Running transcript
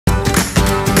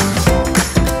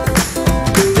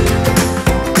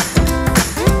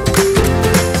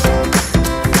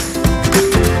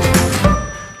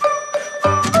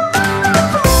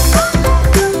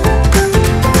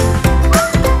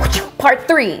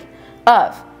free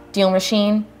of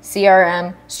DealMachine,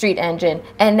 CRM, Street Engine,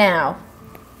 and now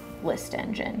List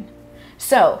Engine.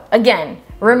 So again,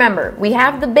 remember, we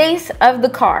have the base of the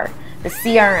car, the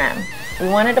CRM. We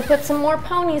wanted to put some more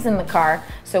ponies in the car,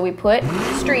 so we put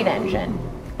Street Engine.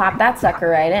 Pop that sucker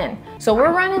right in. So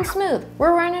we're running smooth,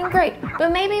 we're running great,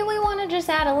 but maybe we want to just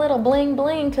add a little bling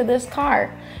bling to this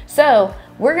car. So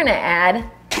we're gonna add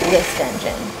List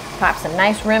Engine. Pop some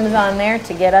nice rims on there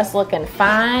to get us looking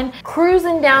fine,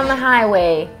 cruising down the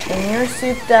highway in your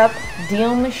souped up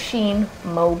DealMachine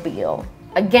mobile.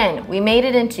 Again, we made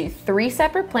it into 3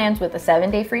 separate plans with a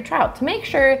 7-day free trial to make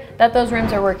sure that those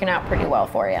rims are working out pretty well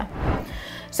for you.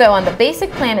 So on the basic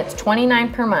plan, it's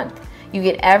 $29 per month. You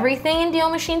get everything in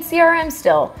DealMachine CRM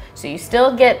still, so you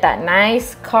still get that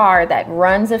nice car that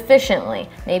runs efficiently.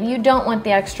 Maybe you don't want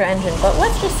the extra engine, but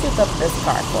let's just soup up this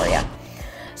car for you.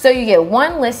 So you get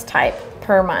 1 list type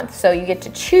per month, so you get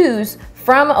to choose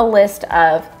from a list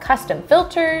of custom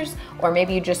filters, or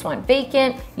maybe you just want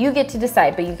vacant. You get to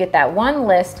decide, but you get that 1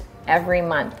 list every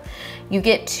month. You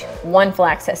get 1 full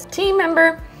access team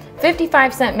member,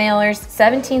 55-cent mailers,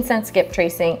 17-cent skip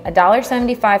tracing,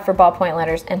 $1.75 for ballpoint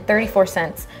letters, and 34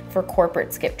 cents for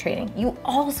corporate skip trading. You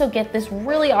also get this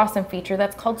really awesome feature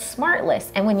that's called Smart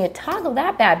List. And when you toggle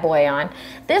that bad boy on,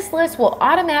 this list will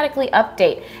automatically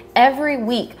update every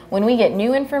week when we get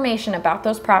new information about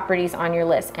those properties on your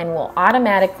list, and will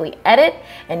automatically edit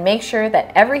and make sure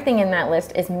that everything in that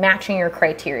list is matching your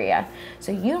criteria.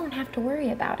 So you don't have to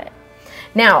worry about it.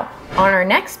 Now, on our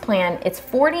next plan, it's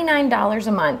 $49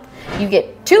 a month. You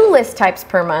get 2 list types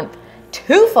per month,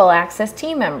 2 full access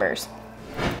team members.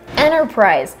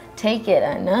 Enterprise, take it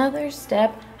another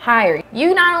step higher.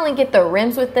 You not only get the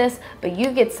rims with this, but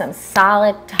you get some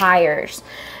solid tires.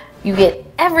 You get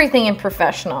everything in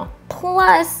professional,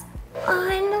 plus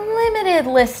unlimited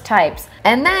list types.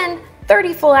 And then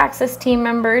 30 full access team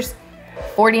members,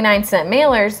 49-cent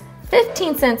mailers,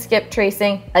 15-cent skip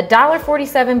tracing,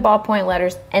 $1.47 ballpoint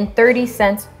letters, and 30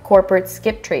 cents corporate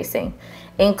skip tracing.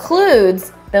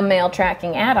 Includes the mail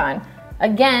tracking add-on.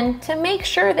 Again, to make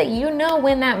sure that you know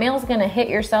when that mail is gonna hit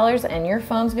your sellers and your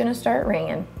phone's gonna start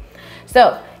ringing.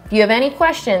 So if you have any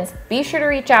questions, be sure to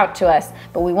reach out to us,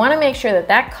 but we wanna make sure that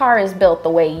that car is built the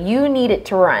way you need it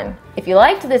to run. If you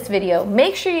liked this video,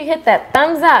 make sure you hit that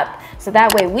thumbs up so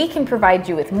that way we can provide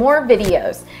you with more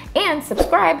videos. And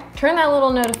subscribe, turn that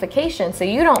little notification so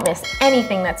you don't miss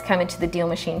anything that's coming to the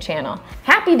DealMachine channel.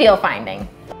 Happy deal finding!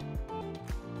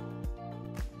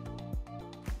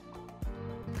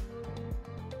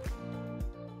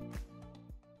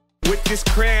 With this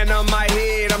crown on my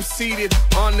head, I'm seated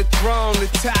on the throne. The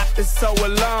top is so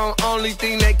alone. Only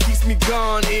thing that keeps me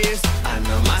going is I know